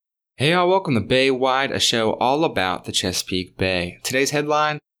Hey y'all, welcome to Bay Wide, a show all about the Chesapeake Bay. Today's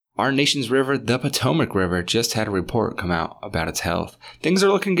headline, our nation's river, the Potomac River, just had a report come out about its health. Things are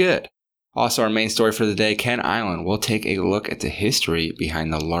looking good. Also, our main story for the day, Kent Island. We'll take a look at the history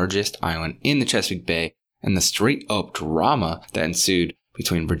behind the largest island in the Chesapeake Bay and the straight-up drama that ensued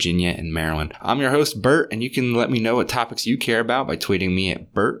between Virginia and Maryland. I'm your host, Bert, and you can let me know what topics you care about by tweeting me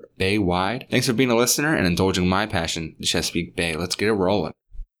at BertBayWide. Thanks for being a listener and indulging my passion, the Chesapeake Bay. Let's get it rolling.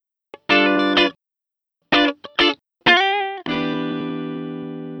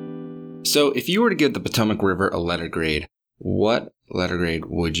 So if you were to give the Potomac River a letter grade, what letter grade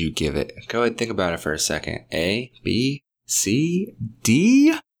would you give it? Go ahead and think about it for a second. A, B, C,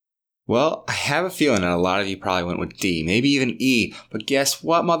 D? Well, I have a feeling that a lot of you probably went with D, maybe even E. But guess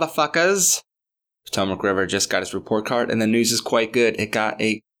what, motherfuckers? Potomac River just got its report card, and the news is quite good. It got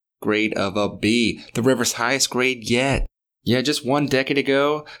a grade of a B, the river's highest grade yet. Yeah, just 1 decade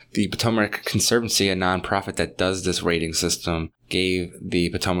ago, the Potomac Conservancy, a nonprofit that does this rating system, gave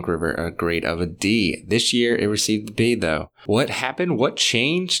the Potomac River a grade of a D. This year, it received the B, though. What happened? What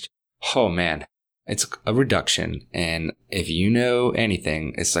changed? Oh, man. It's a reduction. And if you know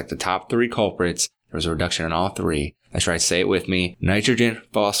anything, it's like the top 3 culprits. There was a reduction in all 3. That's right, say it with me. Nitrogen,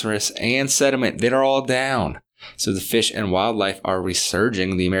 phosphorus, and sediment. They're all down. So the fish and wildlife are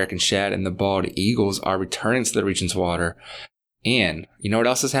resurging. The American shad and the bald eagles are returning to the region's water. And you know what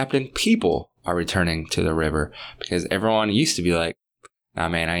else is happening? People are returning to the river because everyone used to be like, nah,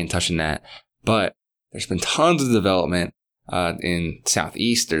 man, I ain't touching that. But there's been tons of development in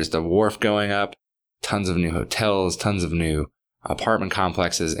Southeast. There's the wharf going up, tons of new hotels, tons of new apartment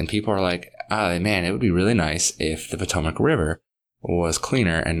complexes. And people are like, man, it would be really nice if the Potomac River was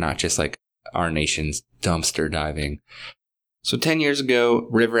cleaner and not just like our nation's dumpster diving. So 10 years ago,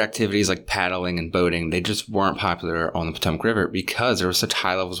 river activities like paddling and boating, they just weren't popular on the Potomac River because there was such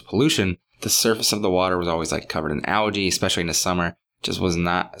high levels of pollution. The surface of the water was always like covered in algae, especially in the summer. It just was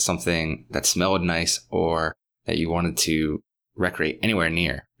not something that smelled nice or that you wanted to recreate anywhere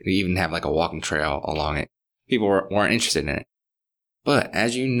near. You even have like a walking trail along it. People weren't interested in it. But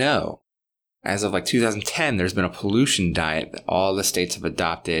as you know, as of like 2010, there's been a pollution diet that all the states have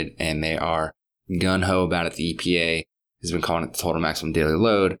adopted, and they are gung-ho about it. The EPA has been calling it the total maximum daily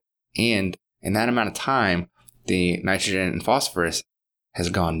load. And in that amount of time, the nitrogen and phosphorus has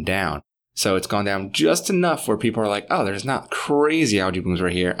gone down. So it's gone down just enough where people are like, oh, there's not crazy algae blooms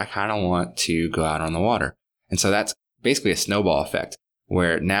right here. I kind of want to go out on the water. And so that's basically a snowball effect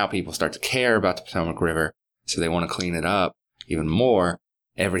where now people start to care about the Potomac River. So they want to clean it up even more.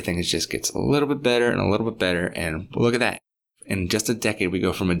 Everything just gets a little bit better and a little bit better. And look at that. In just a decade, we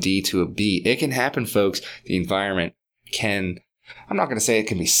go from a D to a B. It can happen, folks. The environment can, I'm not going to say it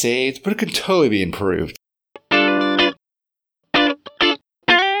can be saved, but it can totally be improved.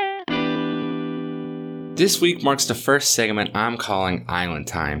 This week marks the first segment I'm calling Island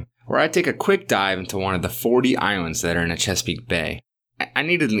Time, where I take a quick dive into one of the 40 islands that are in the Chesapeake Bay. I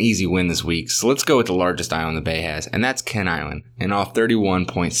needed an easy win this week, so let's go with the largest island the Bay has, and that's Kent Island, and all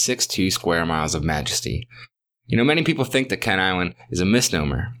 31.62 square miles of majesty. You know, many people think that Kent Island is a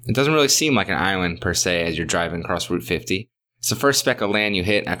misnomer. It doesn't really seem like an island per se as you're driving across Route 50. It's the first speck of land you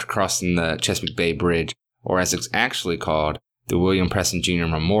hit after crossing the Chesapeake Bay Bridge, or as it's actually called, the William Preston Jr.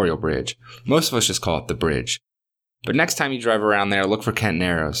 Memorial Bridge. Most of us just call it the bridge. But next time you drive around there, look for Kent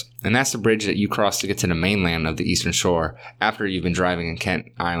Narrows, and that's the bridge that you cross to get to the mainland of the Eastern Shore after you've been driving in Kent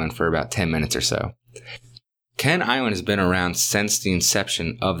Island for about 10 minutes or so. Kent Island has been around since the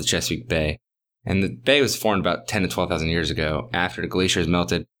inception of the Chesapeake Bay, and the bay was formed about 10 to 12,000 years ago. After the glaciers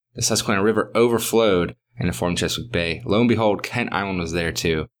melted, the Susquehanna River overflowed and it formed Chesapeake Bay. Lo and behold, Kent Island was there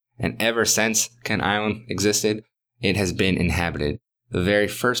too, and ever since Kent Island existed, it has been inhabited. The very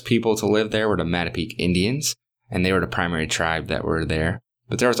first people to live there were the Mattapique Indians, and they were the primary tribe that were there.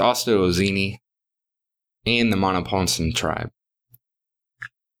 But there was also the Ozini and the Monoponson tribe.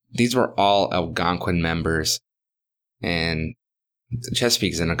 These were all Algonquin members, and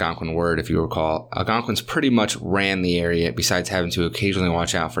Chesapeake is an Algonquin word, if you recall. Algonquins pretty much ran the area, besides having to occasionally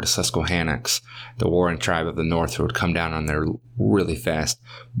watch out for the Susquehannocks, the warring tribe of the north who would come down on their really fast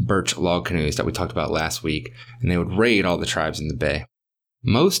birch log canoes that we talked about last week, and they would raid all the tribes in the bay.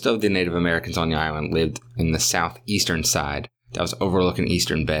 Most of the Native Americans on the island lived in the southeastern side that was overlooking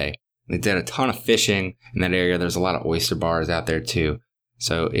Eastern Bay. They did a ton of fishing in that area. There's a lot of oyster bars out there too.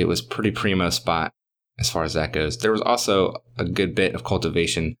 So it was pretty primo spot as far as that goes. There was also a good bit of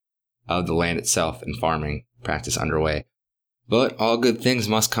cultivation of the land itself and farming practice underway. But all good things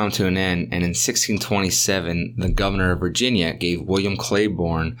must come to an end, and in 1627, the governor of Virginia gave William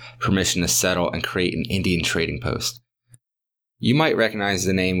Claiborne permission to settle and create an Indian trading post. You might recognize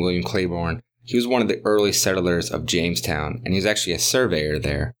the name William Claiborne. He was one of the early settlers of Jamestown, and he was actually a surveyor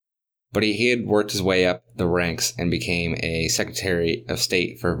there. But he had worked his way up the ranks and became a Secretary of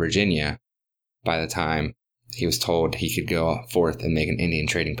State for Virginia by the time he was told he could go forth and make an Indian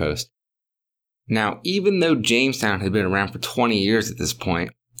trading post. Now, even though Jamestown had been around for 20 years at this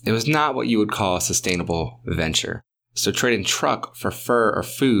point, it was not what you would call a sustainable venture. So trading truck for fur or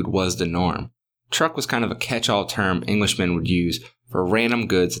food was the norm. Truck was kind of a catch-all term Englishmen would use for random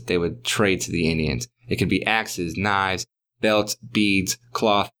goods that they would trade to the Indians. It could be axes, knives, belts, beads,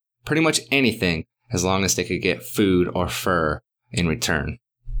 cloth, pretty much anything as long as they could get food or fur in return.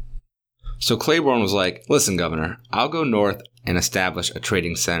 So Claiborne was like, listen, Governor, I'll go north and establish a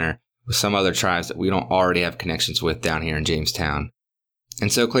trading center with some other tribes that we don't already have connections with down here in Jamestown.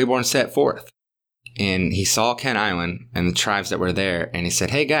 And so Claiborne set forth, and he saw Kent Island and the tribes that were there, and he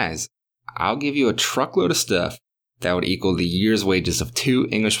said, hey guys, I'll give you a truckload of stuff that would equal the year's wages of 2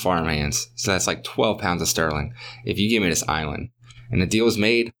 English farmhands. So that's like 12 pounds of sterling if you give me this island. And the deal was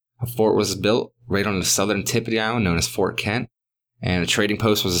made. A fort was built right on the southern tip of the island known as Fort Kent. And a trading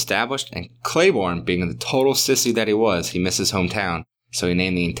post was established. And Claiborne, being the total sissy that he was, he missed his hometown. So he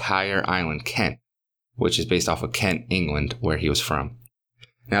named the entire island Kent, which is based off of Kent, England, where he was from.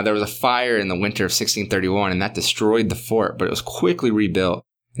 Now, there was a fire in the winter of 1631, and that destroyed the fort, but it was quickly rebuilt.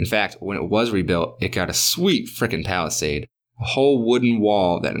 In fact, when it was rebuilt, it got a sweet frickin' palisade, a whole wooden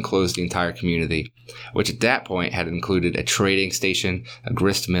wall that enclosed the entire community, which at that point had included a trading station, a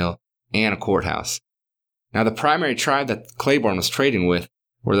grist mill, and a courthouse. Now, the primary tribe that Claiborne was trading with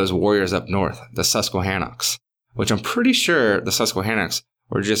were those warriors up north, the Susquehannocks, which I'm pretty sure the Susquehannocks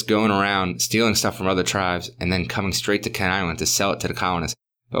were just going around stealing stuff from other tribes and then coming straight to Kent Island to sell it to the colonists.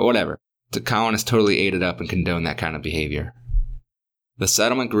 But whatever, the colonists totally ate it up and condoned that kind of behavior. The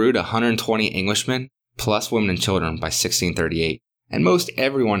settlement grew to 120 Englishmen, plus women and children by 1638, and most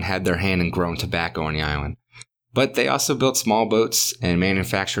everyone had their hand in growing tobacco on the island. But they also built small boats and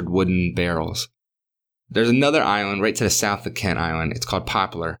manufactured wooden barrels. There's another island right to the south of Kent Island. It's called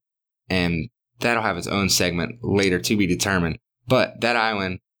Poplar, and that'll have its own segment later to be determined. But that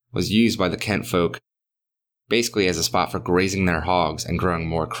island was used by the Kent folk basically as a spot for grazing their hogs and growing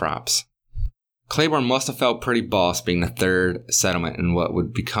more crops. Claiborne must have felt pretty boss being the third settlement in what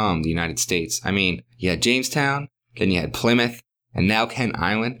would become the United States. I mean, you had Jamestown, then you had Plymouth, and now Kent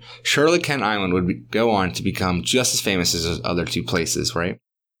Island. Surely Kent Island would go on to become just as famous as those other two places, right?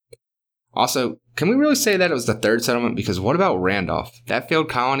 Also, can we really say that it was the third settlement? Because what about Randolph? That failed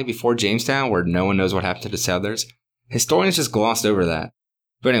colony before Jamestown where no one knows what happened to the settlers? Historians just glossed over that.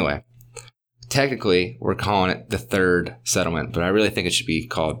 But anyway, technically, we're calling it the third settlement, but I really think it should be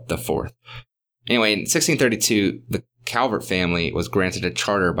called the fourth. Anyway, in 1632, the Calvert family was granted a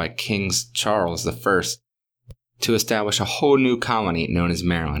charter by King Charles I to establish a whole new colony known as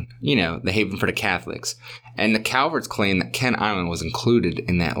Maryland. You know, the haven for the Catholics. And the Calverts claimed that Kent Island was included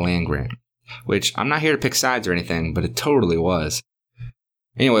in that land grant, which I'm not here to pick sides or anything, but it totally was.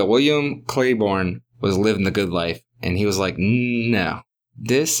 Anyway, William Claiborne was living the good life, and he was like, no,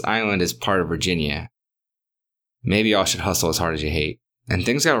 this island is part of Virginia. Maybe y'all should hustle as hard as you hate. And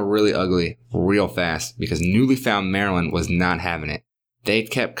things got really ugly real fast because newly found Maryland was not having it. They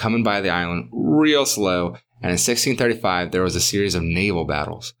kept coming by the island real slow, and in 1635 there was a series of naval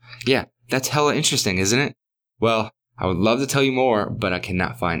battles. Yeah, that's hella interesting, isn't it? Well, I would love to tell you more, but I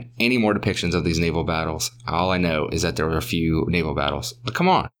cannot find any more depictions of these naval battles. All I know is that there were a few naval battles. But come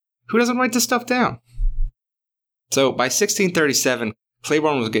on, who doesn't write this stuff down? So by 1637,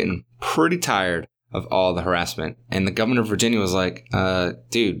 Claiborne was getting pretty tired of all the harassment. And the governor of Virginia was like,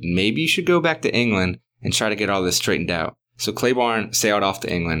 dude, maybe you should go back to England and try to get all this straightened out. So Claiborne sailed off to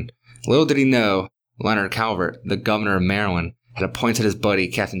England. Little did he know, Leonard Calvert, the governor of Maryland, had appointed his buddy,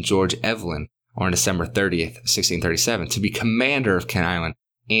 Captain George Evelyn, on December 30th, 1637, to be commander of Kent Island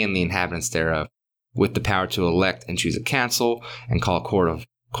and the inhabitants thereof, with the power to elect and choose a council and call a court of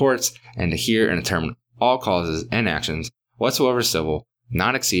courts and to hear and determine all causes and actions whatsoever civil,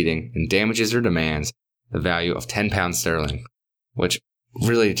 not exceeding, in damages or demands, the value of 10 pounds sterling, which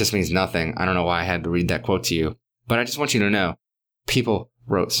really just means nothing. I don't know why I had to read that quote to you, but I just want you to know, people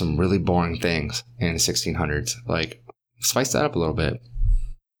wrote some really boring things in the 1600s. Like, spice that up a little bit.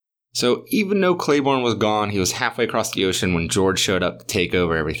 So even though Claiborne was gone, he was halfway across the ocean when George showed up to take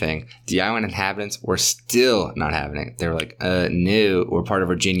over everything. The island inhabitants were still not having it. They were like, no, we're part of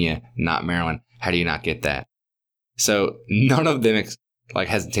Virginia, not Maryland. How do you not get that? So none of them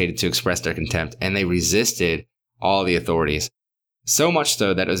hesitated to express their contempt, and they resisted all the authorities. So much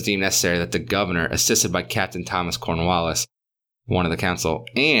so that it was deemed necessary that the governor, assisted by Captain Thomas Cornwallis, one of the council,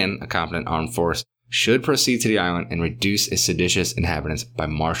 and a competent armed force, should proceed to the island and reduce its seditious inhabitants by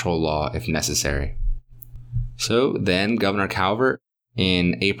martial law if necessary. So then Governor Calvert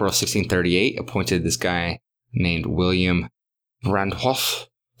in April 1638 appointed this guy named William Brandwolf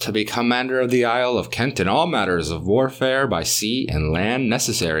to be commander of the Isle of Kent in all matters of warfare by sea and land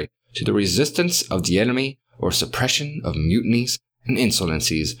necessary to the resistance of the enemy or suppression of mutinies and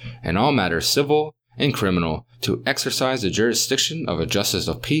insolencies, and all matters civil and criminal, to exercise the jurisdiction of a justice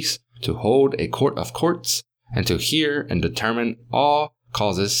of peace, to hold a court of courts, and to hear and determine all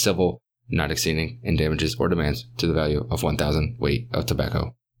causes civil, not exceeding in damages or demands to the value of 1,000 weight of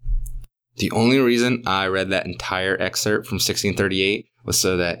tobacco. The only reason I read that entire excerpt from 1638 was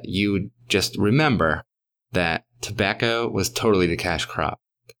so that you would just remember that tobacco was totally the cash crop.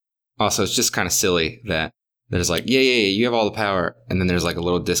 Also, it's just kind of silly that there's like, yeah, you have all the power. And then there's like a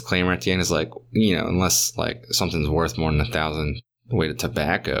little disclaimer at the end. It's like, unless like something's worth more than 1,000 weight of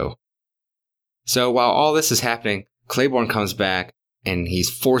tobacco. So while all this is happening, Claiborne comes back and he's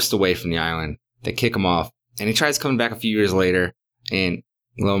forced away from the island. They kick him off and he tries coming back a few years later, and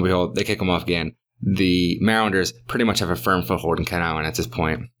lo and behold, they kick him off again. The Marylanders pretty much have a firm foothold in Kent Island at this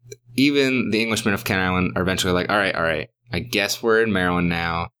point. Even the Englishmen of Kent Island are eventually like, all right, I guess we're in Maryland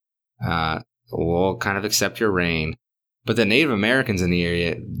now. We'll kind of accept your reign. But the Native Americans in the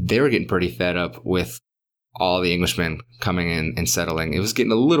area, they were getting pretty fed up with all the Englishmen coming in and settling. It was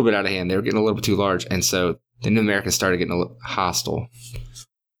getting a little bit out of hand. They were getting a little bit too large. And so the Native Americans started getting a little hostile.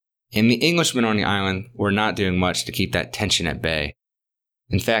 And the Englishmen on the island were not doing much to keep that tension at bay.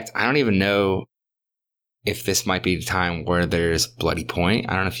 In fact, I don't even know if this might be the time where there's Bloody Point.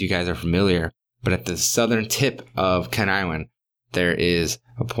 I don't know if you guys are familiar, but at the southern tip of Kent Island, there is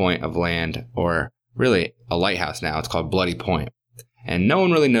a point of land, or really a lighthouse now. It's called Bloody Point. And no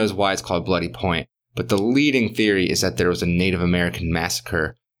one really knows why it's called Bloody Point, but the leading theory is that there was a Native American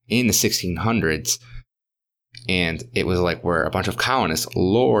massacre in the 1600s, and it was like where a bunch of colonists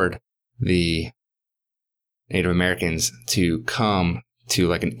lured the Native Americans to come to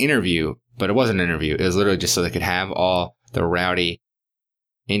like an interview, but it wasn't an interview. It was literally just so they could have all the rowdy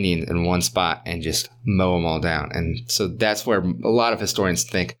Indians in one spot and just mow them all down. And so that's where a lot of historians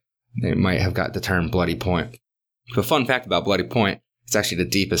think they might have got the term Bloody Point. The fun fact about Bloody Point, it's actually the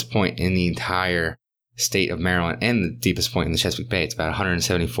deepest point in the entire state of Maryland and the deepest point in the Chesapeake Bay. It's about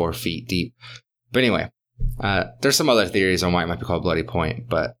 174 feet deep. But anyway, there's some other theories on why it might be called Bloody Point,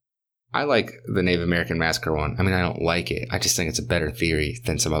 but I like the Native American massacre one. I mean, I don't like it. I just think it's a better theory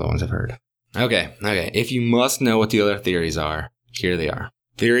than some other ones I've heard. Okay. If you must know what the other theories are, here they are.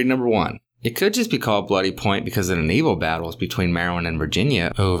 Theory number 1. It could just be called Bloody Point because of the naval battles between Maryland and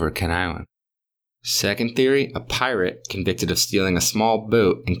Virginia over Kent Island. Second theory, a pirate convicted of stealing a small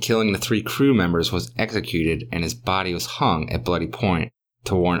boat and killing the 3 crew members was executed and his body was hung at Bloody Point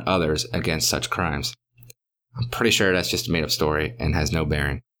to warn others against such crimes. I'm pretty sure that's just a made-up story and has no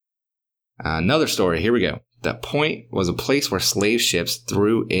bearing. Another story, here we go. The Point was a place where slave ships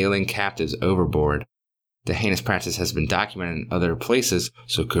threw ailing captives overboard. The heinous practice has been documented in other places,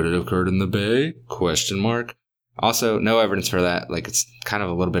 so could it have occurred in the bay? ? Also, no evidence for that. Like, it's kind of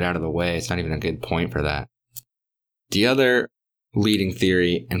a little bit out of the way. It's not even a good point for that. The other leading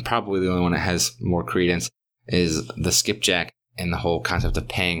theory, and probably the only one that has more credence, is the skipjack and the whole concept of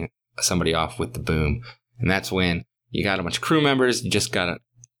paying somebody off with the boom. And that's when you got a bunch of crew members, you just got a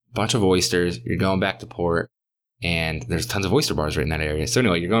bunch of oysters, you're going back to port, and there's tons of oyster bars right in that area. So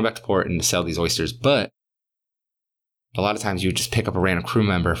anyway, you're going back to port and to sell these oysters, but a lot of times you would just pick up a random crew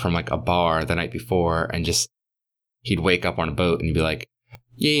member from like a bar the night before and just, he'd wake up on a boat and you'd be like,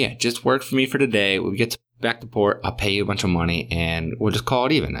 yeah, just work for me for today. When we get back to port, I'll pay you a bunch of money and we'll just call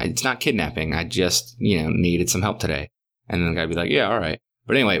it even. It's not kidnapping. I just, needed some help today. And then the guy'd be like, yeah, all right.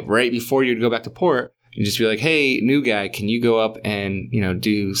 But anyway, right before you'd go back to port, you'd just be like, hey, new guy, can you go up and,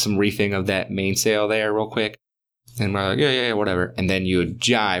 do some reefing of that mainsail there real quick? And we're like, yeah, whatever. And then you would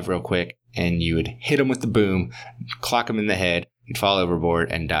jive real quick and you would hit him with the boom, clock him in the head, he'd fall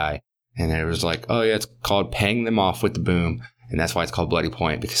overboard and die. And then it was like, oh yeah, it's called paying them off with the boom. And that's why it's called Bloody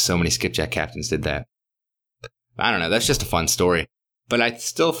Point, because so many skipjack captains did that. I don't know, that's just a fun story. But I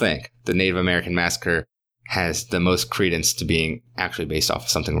still think the Native American massacre has the most credence to being actually based off of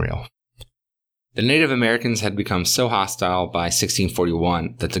something real. The Native Americans had become so hostile by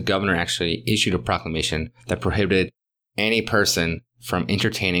 1641 that the governor actually issued a proclamation that prohibited any person from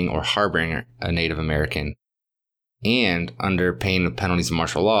entertaining or harboring a Native American. And under pain of penalties of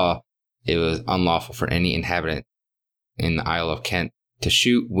martial law, it was unlawful for any inhabitant in the Isle of Kent to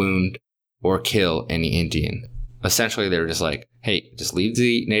shoot, wound, or kill any Indian. Essentially, they were just like, hey, just leave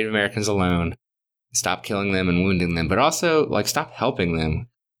the Native Americans alone, stop killing them and wounding them, but also, stop helping them.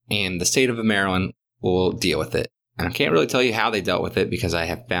 And the state of Maryland will deal with it. And I can't really tell you how they dealt with it because I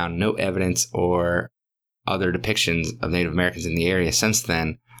have found no evidence or other depictions of Native Americans in the area since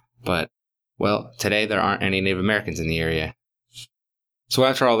then. But, well, today there aren't any Native Americans in the area. So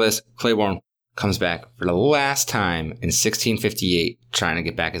after all this, Claiborne comes back for the last time in 1658 trying to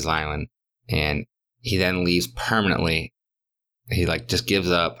get back his island. And he then leaves permanently. He just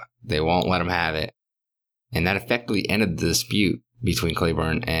gives up. They won't let him have it. And that effectively ended the dispute between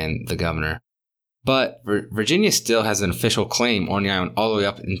Claiborne and the governor. But Virginia still has an official claim on the island all the way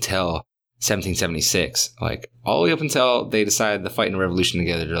up until 1776. All the way up until they decided to fight in the revolution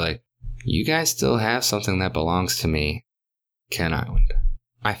together. They're like, you guys still have something that belongs to me, Kent Island.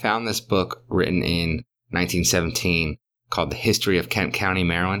 I found this book written in 1917 called The History of Kent County,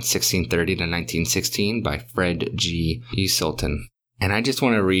 Maryland, 1630 to 1916 by Fred G. Uselton. And I just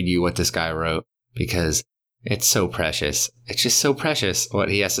want to read you what this guy wrote because it's so precious. It's just so precious what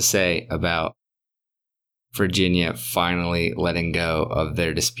he has to say about Virginia finally letting go of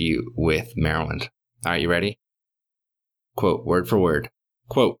their dispute with Maryland. All right, you ready? Quote, word for word.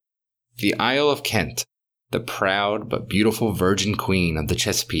 Quote, the Isle of Kent, the proud but beautiful virgin queen of the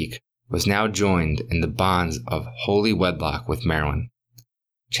Chesapeake, was now joined in the bonds of holy wedlock with Maryland.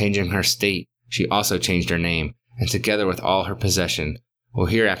 Changing her state, she also changed her name, and together with all her possession, will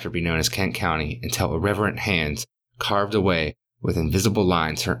hereafter be known as Kent County until irreverent hands carved away with invisible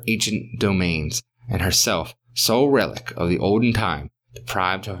lines her ancient domains, and herself, sole relic of the olden time,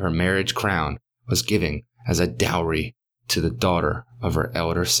 deprived of her marriage crown, was given as a dowry to the daughter of her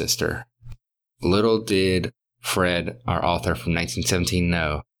elder sister. Little did Fred, our author from 1917,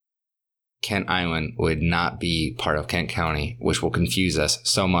 know Kent Island would not be part of Kent County, which will confuse us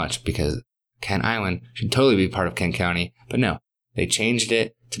so much because Kent Island should totally be part of Kent County, but no, they changed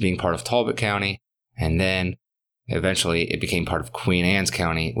it to being part of Talbot County, and then eventually it became part of Queen Anne's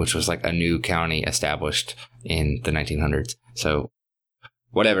County, which was a new county established in the 1900s. So,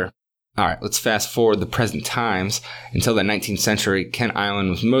 whatever. All right, let's fast forward the present times. Until the 19th century, Kent Island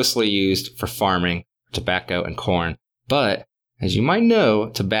was mostly used for farming, tobacco, and corn. But, as you might know,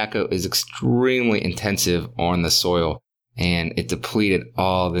 tobacco is extremely intensive on the soil, and it depleted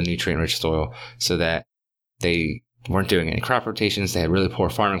all the nutrient-rich soil so that they weren't doing any crop rotations. They had really poor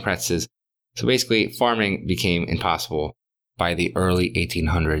farming practices. So basically, farming became impossible by the early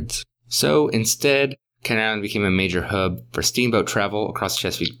 1800s. So instead, Kent Island became a major hub for steamboat travel across the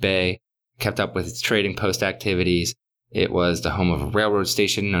Chesapeake Bay, kept up with its trading post activities. It was the home of a railroad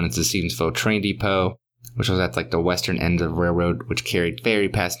station known as the Stevensville Train Depot, which was at the western end of the railroad, which carried ferry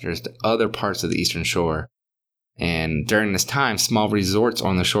passengers to other parts of the eastern shore. And during this time, small resorts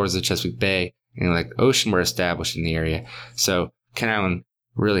on the shores of the Chesapeake Bay and ocean were established in the area. So Kent Island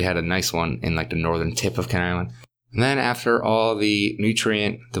really had a nice one in the northern tip of Kent Island. And then after all the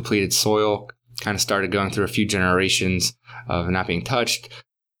nutrient depleted soil kind of started going through a few generations of not being touched,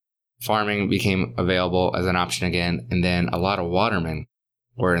 farming became available as an option again. And then a lot of watermen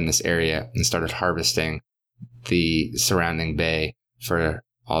were in this area and started harvesting the surrounding bay for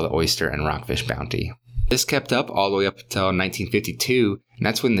all the oyster and rockfish bounty. This kept up all the way up until 1952, and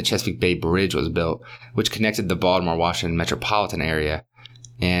that's when the Chesapeake Bay Bridge was built, which connected the Baltimore-Washington metropolitan area.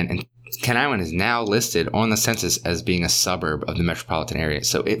 And Kent Island is now listed on the census as being a suburb of the metropolitan area.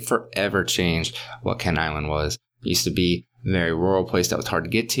 So it forever changed what Kent Island was. It used to be a very rural place that was hard to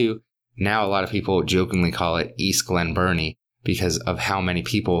get to. Now a lot of people jokingly call it East Glen Burnie because of how many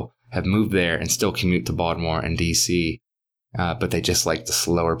people have moved there and still commute to Baltimore and D.C., but they just like the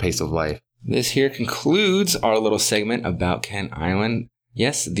slower pace of life. This here concludes our little segment about Kent Island.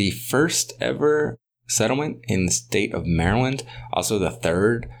 Yes, the first ever settlement in the state of Maryland, also the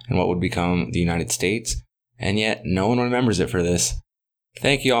third in what would become the United States, and yet no one remembers it for this.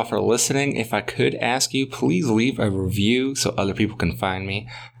 Thank you all for listening. If I could ask you, please leave a review so other people can find me.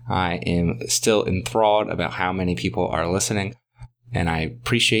 I am still enthralled about how many people are listening, and I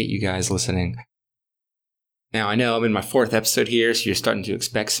appreciate you guys listening. Now, I know I'm in my 4th episode here, so you're starting to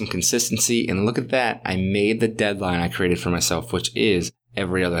expect some consistency, and look at that. I made the deadline I created for myself, which is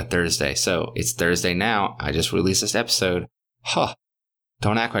every other Thursday. So it's Thursday now. I just released this episode.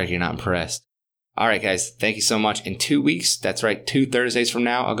 Don't act like you're not impressed. All right, guys. Thank you so much. In 2 weeks, that's right, 2 Thursdays from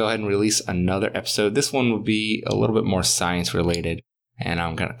now, I'll go ahead and release another episode. This one will be a little bit more science related, and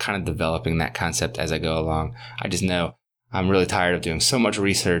I'm kind of developing that concept as I go along. I just know I'm really tired of doing so much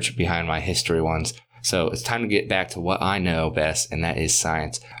research behind my history ones. So it's time to get back to what I know best, and that is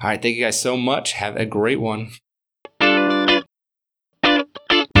science. All right, thank you guys so much. Have a great one.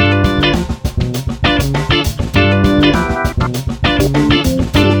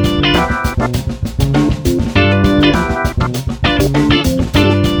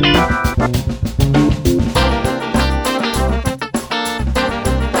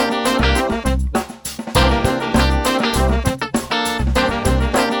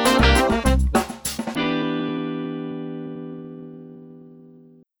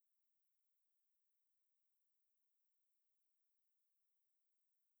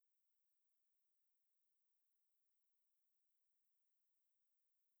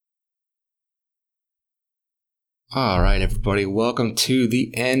 All right, everybody, welcome to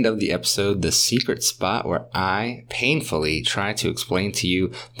the end of the episode, The Secret Spot, where I painfully try to explain to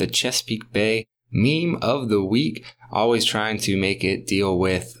you the Chesapeake Bay meme of the week, always trying to make it deal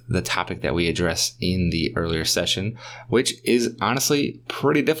with the topic that we addressed in the earlier session, which is honestly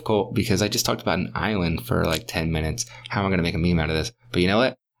pretty difficult because I just talked about an island for like 10 minutes. How am I going to make a meme out of this? But you know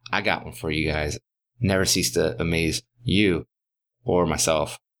what? I got one for you guys. Never cease to amaze you or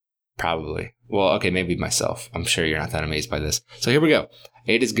myself. Probably. Well, okay, maybe myself. I'm sure you're not that amazed by this. So here we go.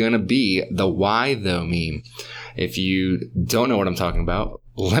 It is going to be the why though meme. If you don't know what I'm talking about,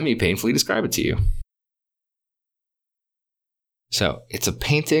 let me painfully describe it to you. So it's a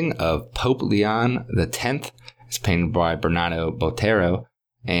painting of Pope Leon X. It's painted by Bernardo Botero.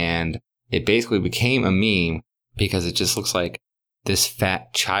 And it basically became a meme because it just looks like this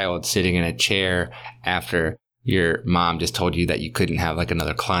fat child sitting in a chair after your mom just told you that you couldn't have like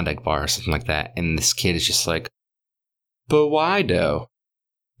another Klondike bar or something like that. And this kid is just like, but why though?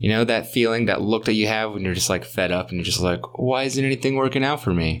 You know, that feeling, that look that you have when you're just like fed up and you're just like, why isn't anything working out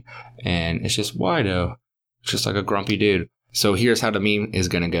for me? And it's just, why though? It's just like a grumpy dude. So here's how the meme is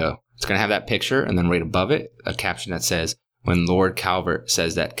going to go. It's going to have that picture and then right above it, a caption that says, when Lord Calvert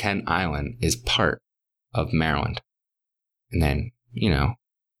says that Kent Island is part of Maryland. And then, you know,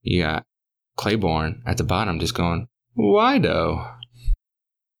 you got Claiborne at the bottom just going, why though?